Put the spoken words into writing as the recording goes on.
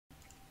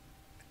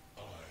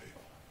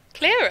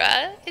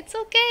Clara, it's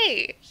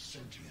okay.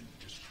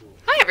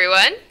 Hi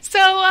everyone!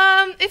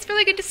 So, it's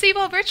really good to see you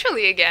all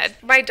virtually again.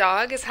 My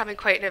dog is having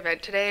quite an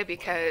event today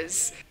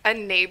because a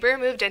neighbor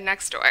moved in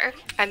next door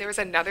and there was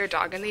another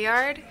dog in the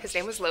yard. His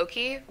name was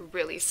Loki,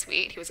 really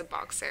sweet, he was a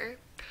boxer.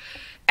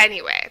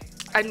 Anyway,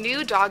 a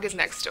new dog is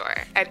next door,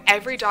 and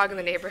every dog in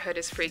the neighborhood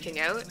is freaking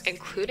out,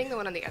 including the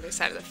one on the other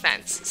side of the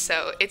fence.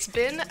 So it's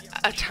been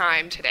a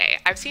time today.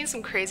 I've seen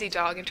some crazy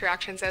dog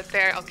interactions out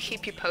there. I'll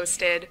keep you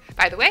posted.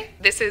 By the way,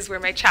 this is where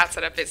my chat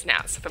setup is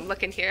now. So if I'm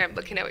looking here, I'm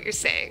looking at what you're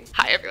saying.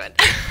 Hi, everyone.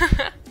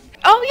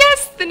 Oh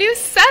yes, the new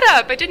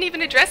setup! I didn't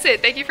even address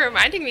it. Thank you for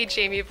reminding me,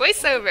 Jamie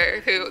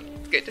Voiceover, who...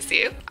 Good to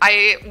see you.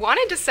 I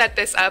wanted to set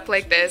this up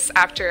like this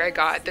after I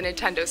got the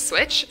Nintendo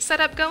Switch set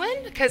up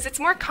going, because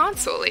it's more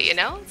console-y, you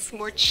know? It's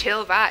more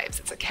chill vibes.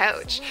 It's a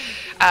couch.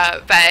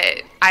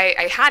 But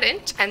I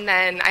hadn't, and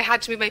then I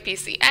had to move my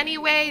PC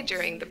anyway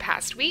during the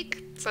past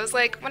week. So I was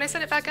like, when I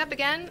set it back up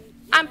again,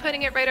 I'm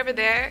putting it right over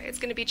there. It's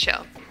gonna be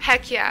chill.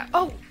 Heck yeah.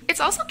 Oh, it's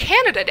also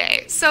Canada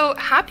Day. So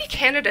happy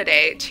Canada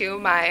Day to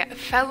my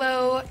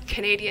fellow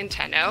Canadian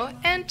Tenno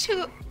and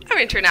to our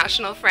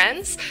international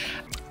friends.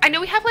 I know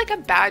we have like a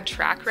bad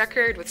track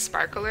record with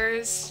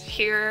sparklers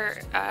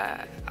here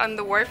on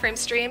the Warframe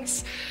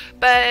streams,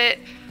 but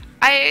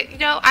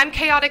I'm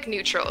chaotic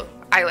neutral,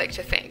 I like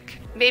to think.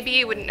 Maybe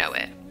you wouldn't know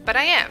it, but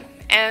I am,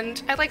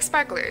 and I like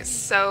sparklers.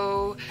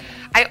 So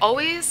I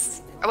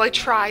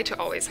try to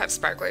always have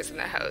sparklers in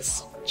the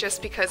house,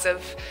 just because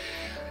of,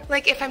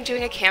 like, if I'm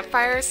doing a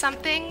campfire or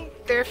something,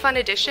 they're a fun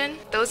addition.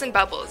 Those and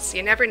bubbles,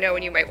 you never know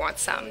when you might want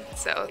some.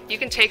 So you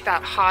can take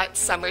that hot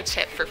summer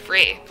tip for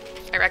free.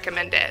 I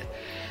recommend it.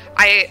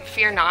 I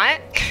fear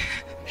not.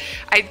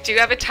 I do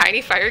have a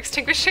tiny fire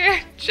extinguisher,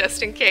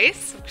 just in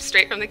case,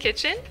 straight from the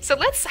kitchen. So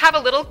let's have a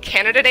little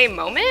Canada Day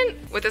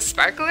moment with a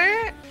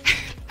sparkler.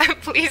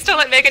 Please don't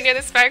let Megan near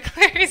the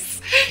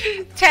sparklers.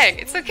 Tang,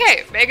 it's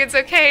okay. Megan's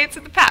okay, it's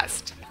in the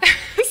past.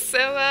 So,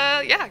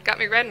 yeah, got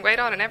me red and white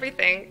on and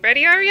everything.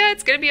 Ready, Arya?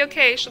 It's gonna be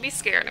okay. She'll be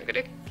scared.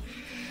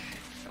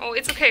 Oh,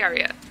 it's okay,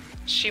 Arya.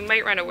 She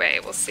might run away.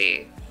 We'll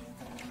see.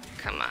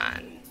 Come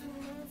on.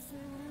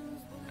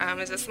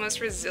 Is this the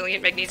most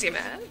resilient magnesium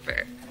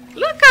ever?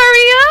 Look,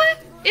 Arya!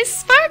 It's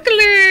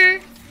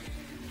Sparkler!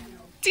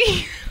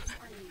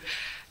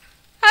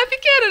 Happy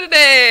Canada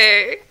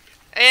Day!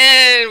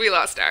 And we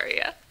lost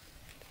Arya.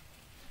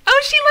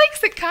 Oh, she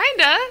likes it,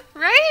 kinda,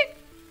 right?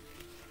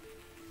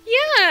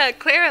 Yeah,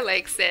 Clara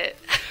likes it.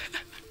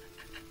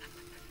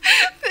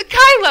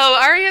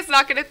 Kylo, Arya's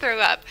not gonna throw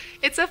up.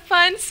 It's a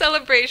fun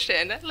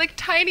celebration, like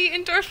tiny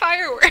indoor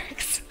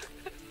fireworks.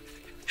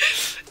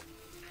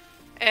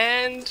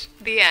 And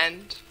the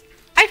end.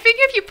 I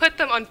figure if you put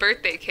them on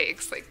birthday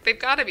cakes, like, they've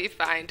gotta be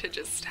fine to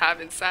just have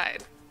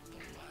inside.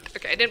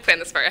 Okay, I didn't plan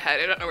this far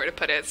ahead. I don't know where to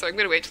put it, so I'm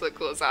gonna wait till it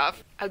cools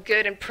off. A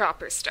good and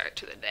proper start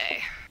to the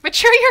day.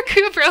 Mature your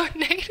Kubro,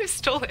 negative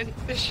stolen,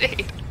 the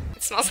shade.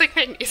 It smells like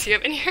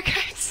magnesium in here,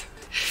 guys.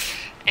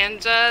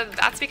 And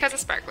that's because of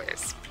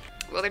sparklers.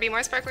 Will there be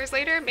more sparklers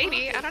later?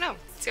 Maybe, I don't know.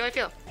 See how I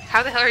feel.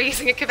 How the hell are you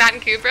using a Kavat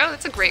and Kubro?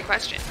 That's a great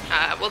question.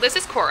 Well, this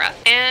is Cora,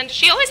 and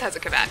she always has a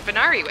Kavat,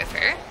 Venari with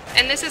her.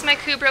 And this is my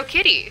Kubro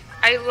kitty.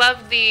 I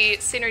love the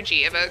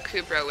synergy of a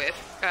Kubro with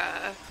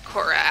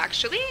Cora,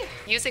 actually.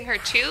 Using her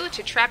too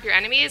to trap your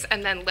enemies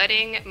and then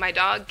letting my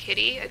dog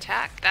Kitty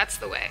attack. That's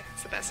the way.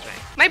 It's the best way.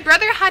 My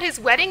brother had his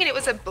wedding and it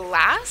was a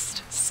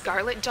blast.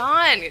 Scarlet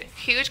Dawn.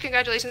 Huge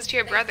congratulations to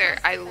your brother.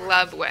 I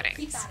love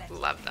weddings.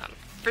 Love them.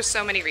 For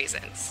so many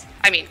reasons.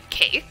 I mean,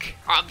 cake,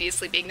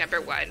 obviously being number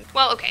one.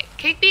 Well, okay,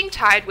 cake being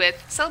tied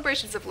with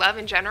celebrations of love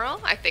in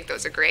general, I think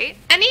those are great.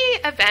 Any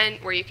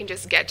event where you can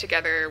just get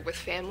together with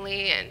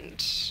family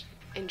and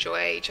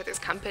enjoy each other's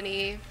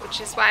company, which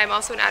is why I'm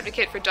also an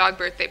advocate for dog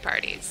birthday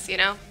parties, you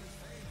know?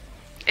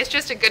 It's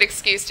just a good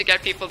excuse to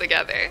get people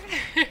together.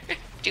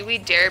 Do we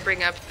dare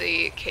bring up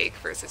the cake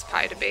versus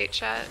pie debate,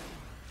 chat?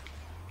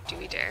 Do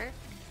we dare?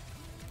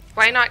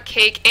 Why not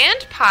cake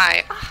and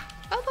pie?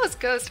 Oh, those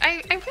ghosts.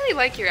 I really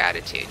like your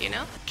attitude, you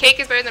know? Cake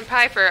is better than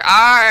pie for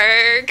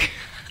ARG.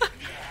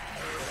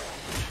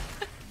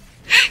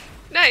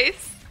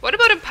 Nice. What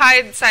about a pie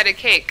inside a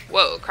cake?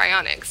 Whoa,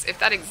 cryonics. If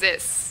that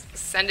exists,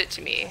 send it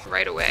to me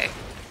right away.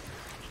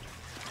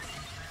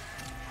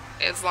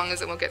 As long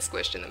as it won't get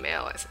squished in the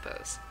mail, I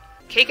suppose.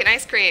 Cake and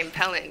ice cream,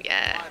 Pelin,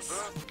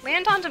 yes.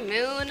 Land on the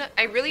moon.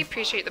 I really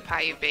appreciate the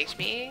pie you baked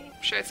me.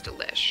 I'm sure it's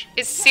delish.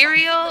 Is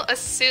cereal a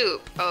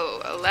soup?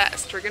 Oh,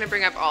 Aleste, we're gonna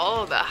bring up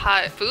all the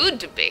hot food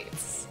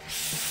debates.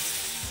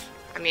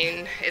 I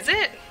mean, is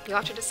it? You'll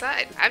have to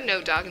decide. I have no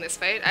dog in this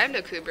fight. I have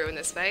no Kubro in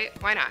this fight.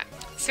 Why not?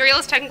 Cereal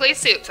is technically a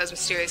soup, says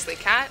Mysteriously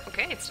Cat.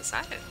 Okay, it's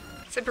decided.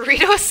 Is a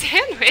burrito a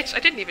sandwich? I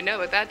didn't even know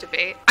about that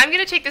debate. I'm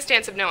gonna take the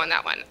stance of no on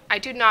that one. I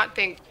do not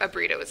think a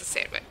burrito is a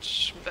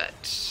sandwich,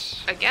 but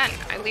again,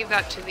 I leave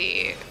that to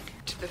the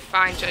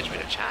fine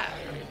judgment of chat.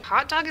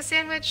 Hot dog a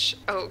sandwich?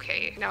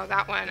 Okay, now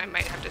that one I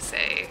might have to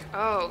say,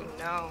 oh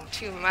no,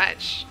 too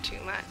much, too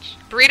much.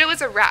 Burrito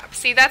is a wrap.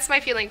 See, that's my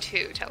feeling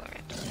too,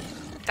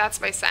 Tellerant. That's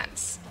my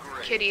sense.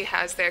 Kitty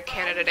has their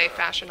Canada Day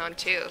fashion on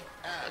too.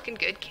 Looking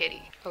good,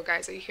 Kitty. Oh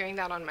guys, are you hearing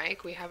that on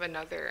mic? We have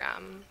another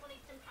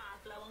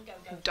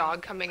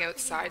dog coming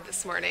outside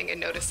this morning and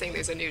noticing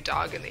there's a new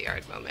dog in the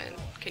yard moment.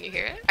 Can you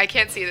hear it? I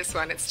can't see this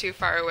one, it's too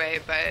far away,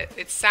 but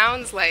it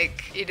sounds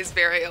like it is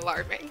very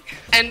alarming.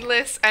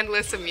 Endless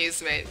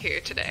amusement here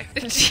today.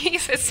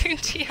 Jesus,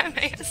 TM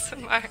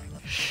ASMR.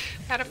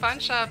 At a pawn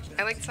shop.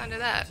 I like the sound of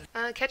that.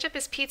 Ketchup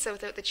is pizza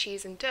without the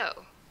cheese and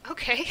dough.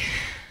 Okay.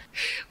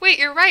 Wait,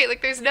 you're right.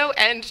 Like, there's no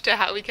end to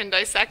how we can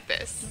dissect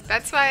this.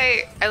 That's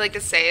why I like to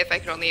say if I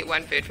could only eat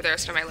one food for the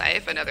rest of my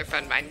life, another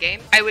fun mind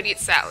game, I would eat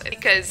salad.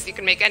 Because you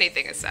can make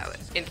anything a salad,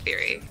 in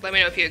theory. Let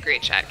me know if you agree,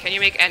 chat. Can you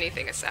make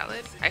anything a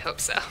salad? I hope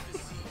so.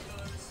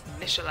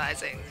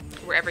 Initializing.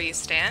 Wherever you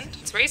stand,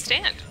 it's where you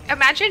stand.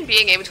 Imagine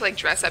being able to, like,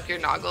 dress up your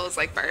Noggles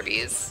like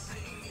Barbies.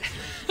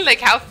 Like,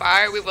 how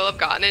far we will have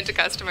gotten into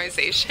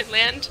customization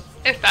land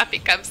if that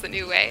becomes the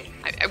new way.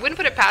 I wouldn't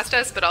put it past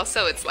us, but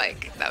also it's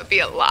like, that would be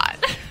a lot.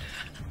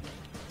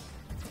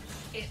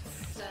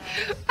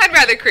 I'd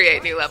rather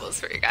create new levels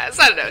for you guys.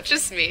 I don't know,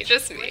 just me.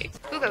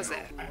 Who goes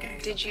there?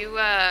 Did you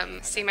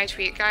see my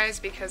tweet, guys?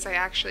 Because I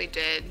actually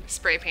did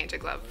spray paint a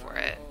glove for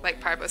it,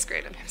 like Parvo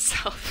sprayed him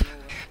himself.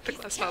 The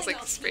glove smells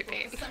like spray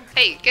paint.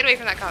 Hey, get away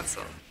from that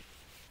console.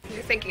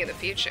 You're thinking of the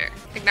future.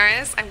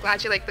 Ignarius, I'm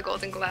glad you like the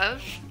golden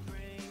glove.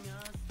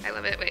 I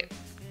love it. Wait,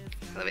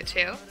 I love it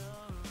too.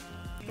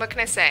 What can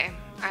I say?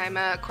 I'm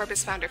a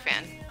Corpus Founder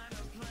fan.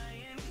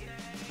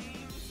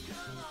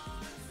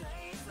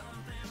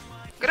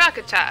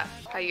 Grakata!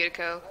 Hi,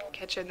 Yuriko.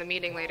 Catch you in the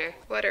meeting later.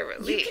 What a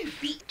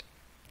relief.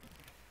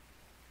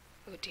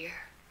 Oh dear.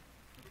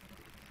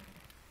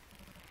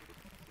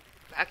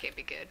 That can't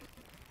be good.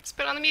 Just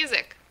put on the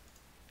music.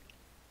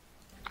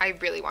 I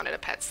really wanted a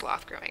pet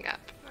sloth growing up.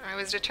 I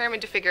was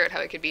determined to figure out how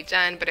it could be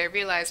done, but I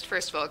realized,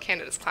 first of all,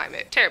 Canada's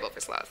climate, terrible for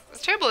sloths.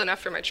 It's terrible enough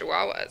for my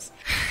chihuahuas.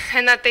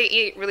 And that they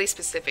eat really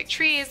specific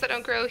trees that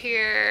don't grow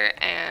here,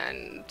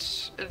 and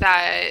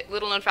that,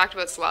 little known fact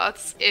about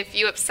sloths, if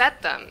you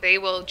upset them, they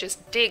will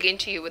just dig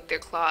into you with their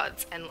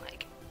claws and,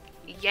 like,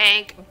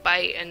 yank,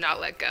 bite, and not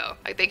let go.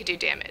 Like, they could do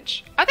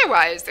damage.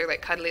 Otherwise, they're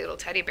like cuddly little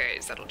teddy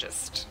bears that'll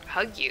just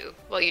hug you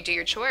while you do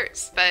your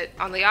chores. But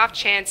on the off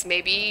chance,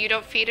 maybe you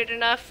don't feed it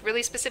enough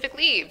really specific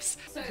leaves.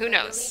 Who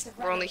knows?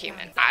 We're only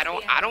human. I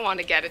don't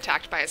want to get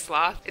attacked by a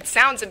sloth. It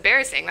sounds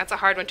embarrassing. That's a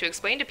hard one to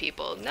explain to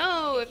people.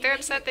 No, if they're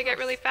upset, they get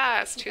really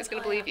fast. Who's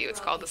gonna believe you? It's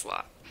called a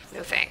sloth.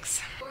 No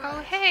thanks.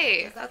 Oh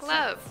hey, a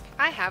glove.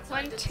 I have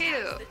one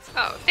too.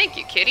 Oh, thank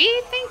you, Kitty.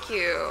 Thank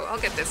you. I'll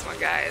get this one,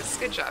 guys.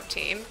 Good job,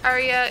 team.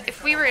 Arya,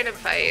 if we were in a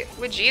fight,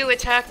 would you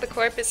attack the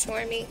corpus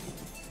for me?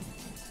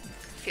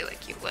 I feel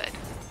like you would.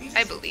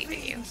 I believe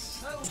in you.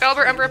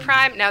 Spellbur Umbra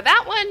Prime. Now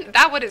that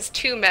one is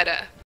too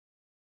meta.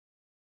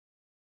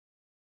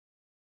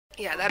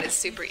 Yeah, that is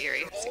super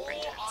eerie, super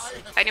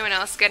intense. Anyone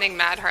else getting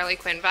mad Harley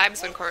Quinn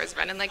vibes when Cora's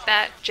running like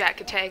that?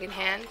 Jack a tag in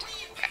hand?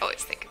 I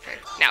always think of her.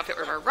 Now if it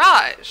were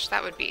Mirage,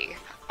 that would be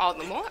all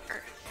the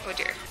more. Oh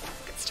dear,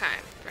 it's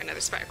time for another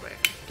sparkler.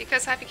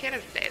 Because Happy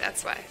Canada Day,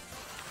 that's why.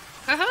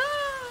 Haha!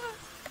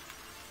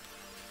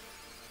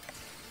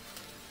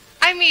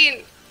 I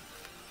mean,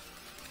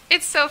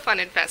 it's so fun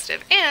and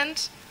festive,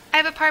 and I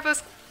have a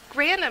Parvos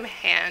Granum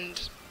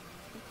hand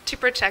to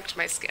protect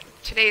my skin.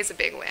 Today is a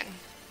big win.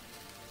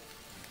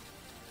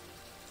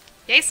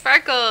 Yay,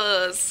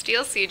 Sparkles!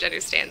 Steel Siege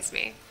understands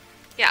me.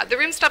 Yeah, the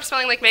room stopped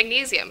smelling like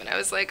magnesium, and I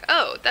was like,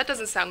 oh, that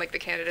doesn't sound like the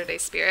Canada Day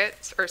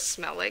spirit, or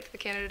smell like the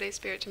Canada Day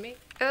spirit to me.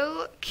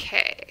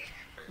 Okay.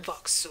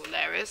 Vox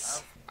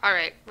Solaris.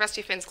 Alright,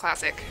 Rusty Finn's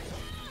classic.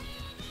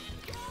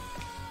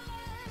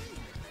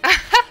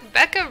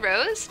 Becca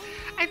Rose?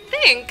 I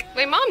think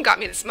my mom got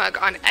me this mug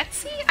on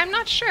Etsy? I'm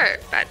not sure,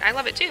 but I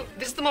love it too.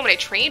 This is the moment I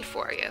trained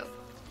for you.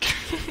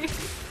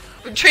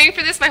 I've trained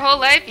for this my whole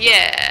life?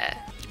 Yeah.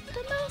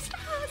 The most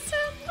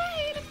awesome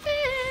way to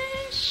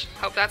fish.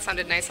 Hope that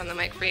sounded nice on the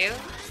mic for you.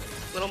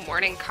 Little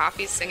morning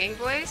coffee singing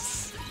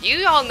voice.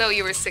 You all know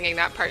you were singing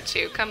that part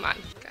too. Come on.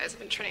 Guys, I've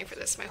been training for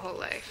this my whole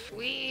life.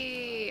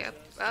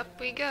 Up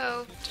we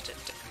go. Da, da,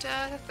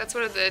 da, da. That's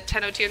one of the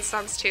 1002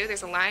 songs too.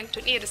 There's a line,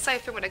 don't need a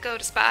decipher when I go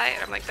to spy.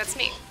 And I'm like, that's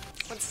me.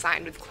 What's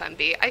signed with Clem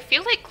be? I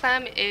feel like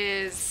Clem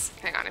is...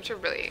 Hang on, I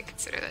should really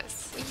consider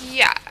this.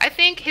 Yeah, I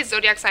think his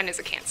zodiac sign is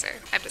a Cancer.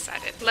 I've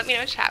decided. Let me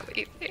know in chat what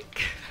you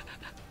think.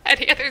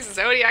 Any other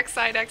zodiac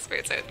sign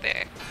experts out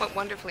there? What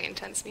wonderfully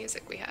intense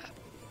music we have.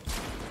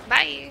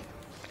 Bye!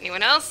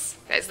 Anyone else?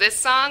 Guys, this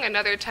song,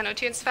 another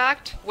 1002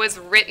 fact, was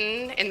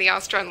written in the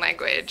Austron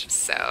language,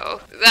 so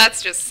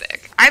that's just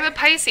sick. I'm a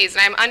Pisces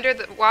and I'm under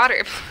the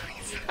water.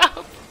 Please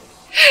help.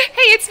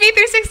 Hey, it's me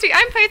 360.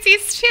 I'm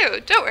Pisces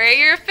too. Don't worry,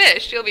 you're a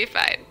fish. You'll be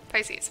fine.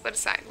 Pisces, what a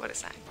sign, what a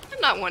sign. I'm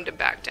not one to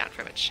back down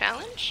from a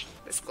challenge.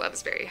 This glove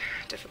is very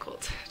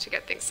difficult to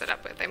get things set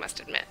up with, I must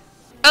admit.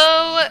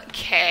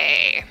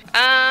 Okay,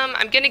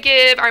 I'm gonna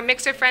give our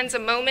Mixer friends a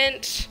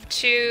moment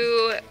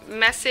to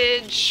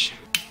message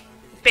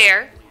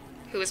Bear,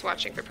 who is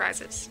watching for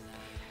prizes.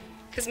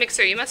 Because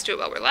Mixer, you must do it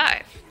while we're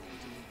live.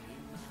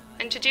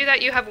 And to do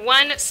that, you have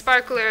one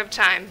sparkler of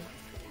time.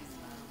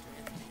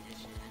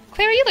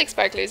 Clara, you like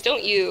sparklers,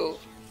 don't you?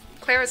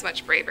 Clara's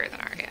much braver than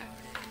Arya.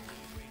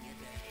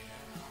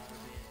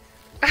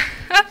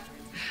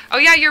 Oh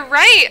yeah, you're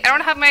right. I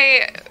don't have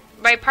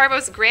my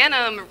Parvos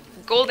Granum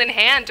golden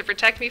hand to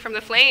protect me from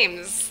the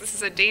flames. This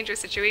is a dangerous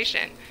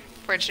situation.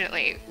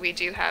 Fortunately, we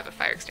do have a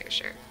fire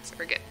extinguisher, so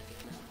we're good.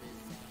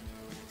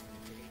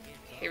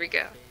 Here we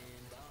go.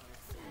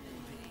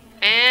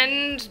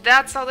 And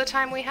that's all the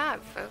time we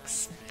have,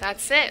 folks.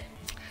 That's it.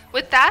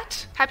 With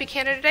that, happy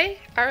Canada Day.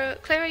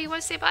 Clara, you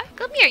want to say bye?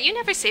 Come here, you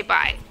never say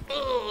bye.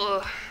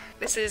 Ugh.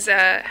 This is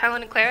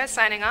Helen and Clara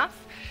signing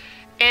off.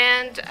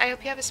 And I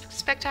hope you have a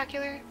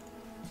spectacular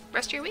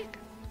rest of your week.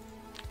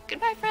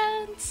 Goodbye,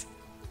 friends.